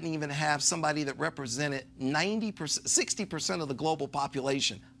knuckleheads didn't even have somebody that represented 90%, 60% of the global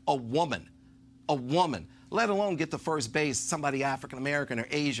population, a woman, let alone get to first base, somebody African-American or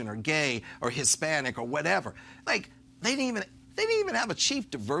Asian or gay or Hispanic or whatever. Like, they didn't even have a chief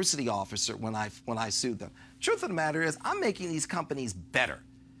diversity officer when I sued them. Truth of the matter is, I'm making these companies better.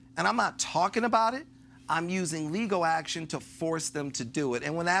 And I'm not talking about it. I'm using legal action to force them to do it.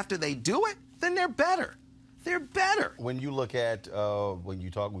 And when after they do it, then they're better. They're better. When you look at,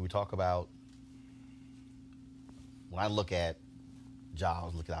 when I look at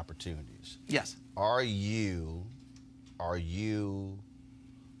jobs, look at opportunities. Yes. Are you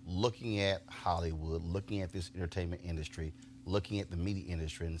looking at Hollywood, looking at this entertainment industry, looking at the media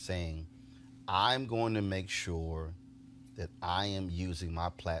industry and saying, I'm going to make sure that I am using my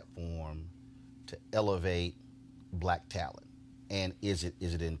platform to elevate black talent? And is it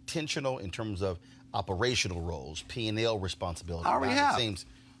intentional in terms of operational roles, P&L responsibility? I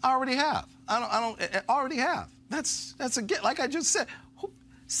already have. That's like I just said,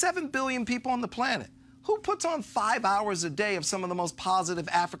 7 billion people on the planet. Who puts on 5 hours a day of some of the most positive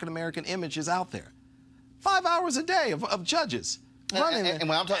African-American images out there? 5 hours a day of judges. And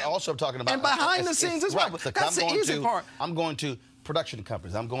when I'm talking about... And behind the scenes as well. Right. That's the easy part. I'm going to production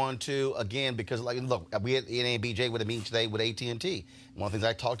companies. I'm going to, again, because, like, look, we had NABJ with a meeting today with AT&T. One of the things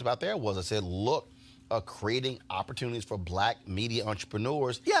I talked about there was I said, look, creating opportunities for black media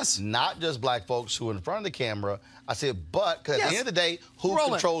entrepreneurs. Yes. Not just black folks who are in front of the camera. I said, but, because at the end of the day, who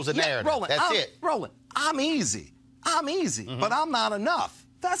controls the narrative? Roland, That's it. Roland, I'm easy, but I'm not enough.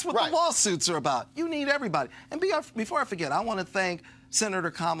 That's what the lawsuits are about. You need everybody. And before I forget, I want to thank Senator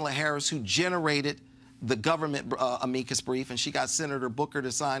Kamala Harris, who generated the government amicus brief, and she got Senator Booker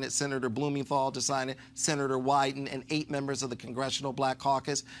to sign it, Senator Blumenthal to sign it, Senator Wyden, and 8 members of the Congressional Black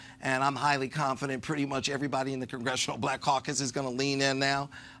Caucus. And I'm highly confident pretty much everybody in the Congressional Black Caucus is going to lean in now.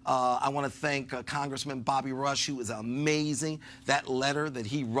 I want to thank Congressman Bobby Rush, who is amazing. That letter that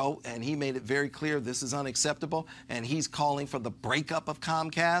he wrote, and he made it very clear this is unacceptable, and he's calling for the breakup of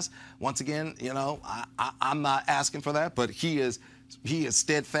Comcast. Once again, you know, I'm not asking for that, but he is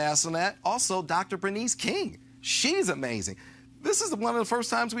steadfast on that. Also, Dr. Bernice King, she's amazing. This is one of the first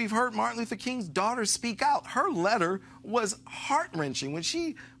times we've heard Martin Luther King's daughter speak out. Her letter was heart-wrenching when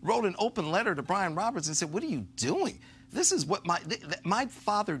she wrote an open letter to Brian Roberts and said, what are you doing? This is what my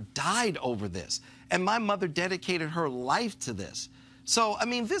father died over this, and my mother dedicated her life to this. So, I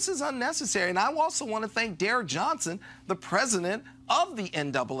mean, this is unnecessary. And I also want to thank Derek Johnson, the president of the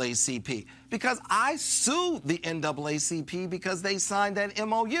NAACP, because I sued the NAACP because they signed that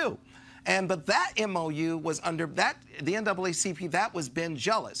MOU. But that MOU was under the NAACP, that was Ben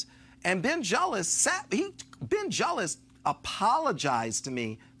Jealous. And Ben Jealous apologized to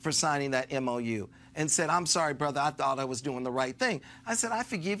me for signing that MOU and said, I'm sorry, brother, I thought I was doing the right thing. I said, I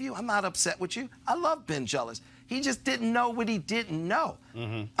forgive you. I'm not upset with you. I love Ben Jealous. He just didn't know what he didn't know.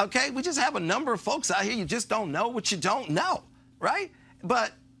 Okay? We just have a number of folks out here, you just don't know what you don't know, right?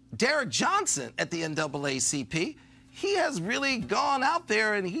 But Derek Johnson at the NAACP, he has really gone out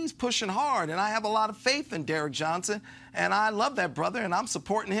there and he's pushing hard. And I have a lot of faith in Derek Johnson. And I love that brother, and I'm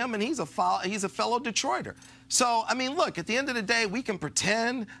supporting him, and he's a fellow Detroiter. So, I mean, look, at the end of the day, we can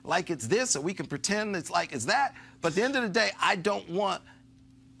pretend like it's this or we can pretend it's like it's that. But at the end of the day, I don't want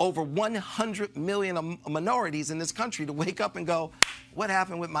over 100 million minorities in this country to wake up and go, what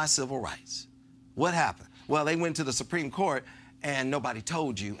happened with my civil rights? What happened? Well, they went to the Supreme Court and nobody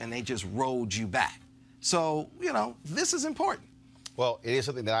told you and they just rolled you back. So, you know, this is important. Well, it is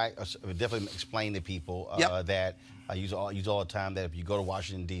something that I definitely explain to people that I use all the time, that if you go to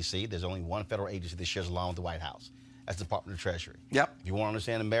Washington, D.C., there's only one federal agency that shares a lawn with the White House, That's the Department of Treasury. Yep. If you want to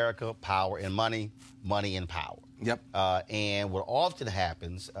understand America, power and money, money and power. Yep. And what often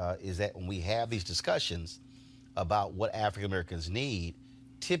happens is that when we have these discussions about what African Americans need,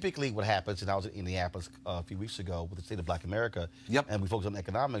 typically what happens, and I was in Indianapolis a few weeks ago with the State of Black America, yep. and we focus on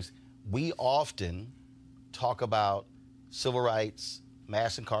economics, we often talk about civil rights,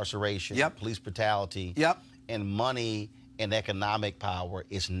 mass incarceration, yep. police brutality, yep. and money and economic power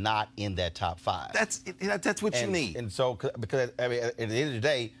is not in that top 5. That's what you need. And so, because I mean, at the end of the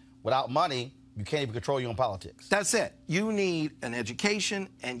day, without money, you can't even control your own politics. That's it. You need an education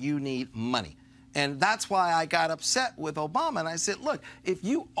and you need money. And that's why I got upset with Obama. And I said, look, if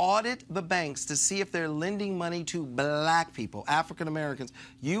you audit the banks to see if they're lending money to black people, African Americans,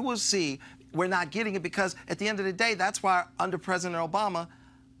 you will see we're not getting it, because at the end of the day, that's why under President Obama,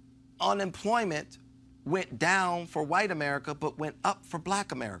 unemployment went down for white America, but went up for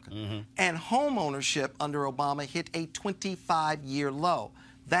black America. Mm-hmm. And home ownership under Obama hit a 25-year low.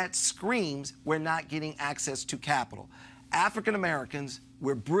 That screams we're not getting access to capital. African Americans,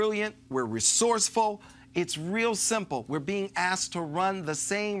 we're brilliant, we're resourceful. It's real simple. We're being asked to run the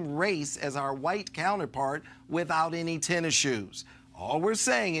same race as our white counterpart without any tennis shoes. All we're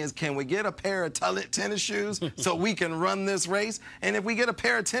saying is, can we get a pair of tennis shoes so we can run this race? And if we get a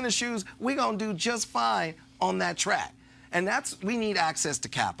pair of tennis shoes, we're going to do just fine on that track. And we need access to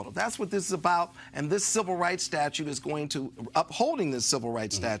capital. That's what this is about. And this civil rights statute is going to, upholding this civil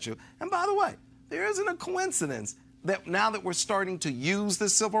rights statute. And by the way, there isn't a coincidence that now that we're starting to use the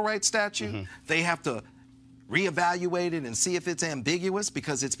civil rights statute, they have to reevaluate it and see if it's ambiguous,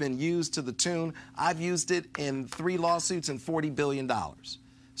 because it's been used to the tune, I've used it in 3 lawsuits and $40 billion.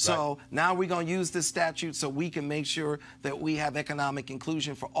 So now we're going to use this statute so we can make sure that we have economic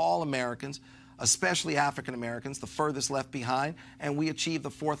inclusion for all Americans, especially African Americans, the furthest left behind, and we achieve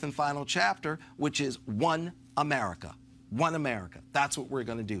the 4th and final chapter, which is one America. One America. That's what we're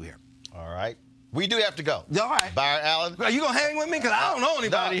going to do here. All right. We do have to go. All right. Byron Allen. Are you going to hang with me? Because I don't know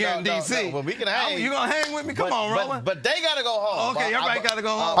anybody here in D.C. No. Well, we can hang. You going to hang with me? Come on, Roland. But they got to go home. Okay, everybody got to go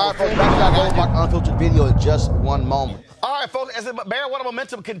home. All right, folks, back to our Roland Martin Unfiltered video in just one moment. All right, folks, as the marijuana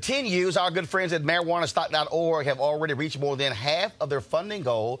momentum continues, our good friends at marijuanastock.org have already reached more than half of their funding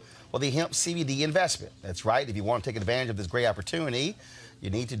goal for the hemp CBD investment. That's right. If you want to take advantage of this great opportunity, you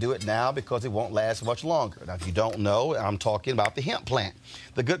need to do it now, because it won't last much longer. Now, if you don't know, I'm talking about the hemp plant,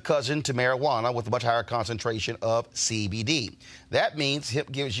 the good cousin to marijuana with a much higher concentration of CBD. That means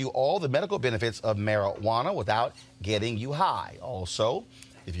hemp gives you all the medical benefits of marijuana without getting you high. Also,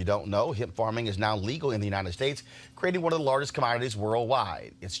 if you don't know, hemp farming is now legal in the United States, creating one of the largest commodities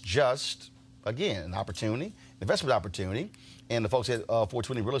worldwide. It's just, again, an opportunity, investment opportunity. And the folks at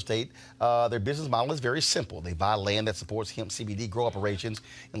 420 Real Estate, their business model is very simple. They buy land that supports hemp CBD grow operations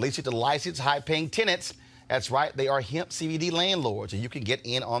and lease it to licensed, high-paying tenants. That's right, they are hemp CBD landlords, and you can get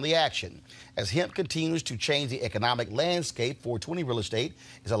in on the action. As hemp continues to change the economic landscape, 420 Real Estate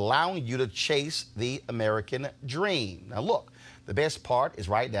is allowing you to chase the American dream. Now, look, the best part is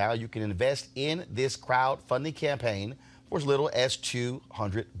right now you can invest in this crowdfunding campaign for as little as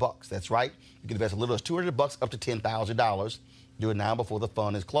 $200. That's right, you can invest as little as $200 up to $10,000. Do it now before the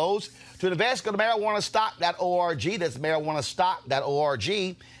fund is closed. To invest, go to marijuanastock.org. That's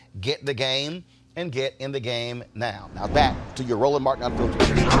marijuanastock.org. Get the game and get in the game now. Now back to your Roland Martin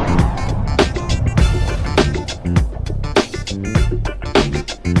Unfiltered.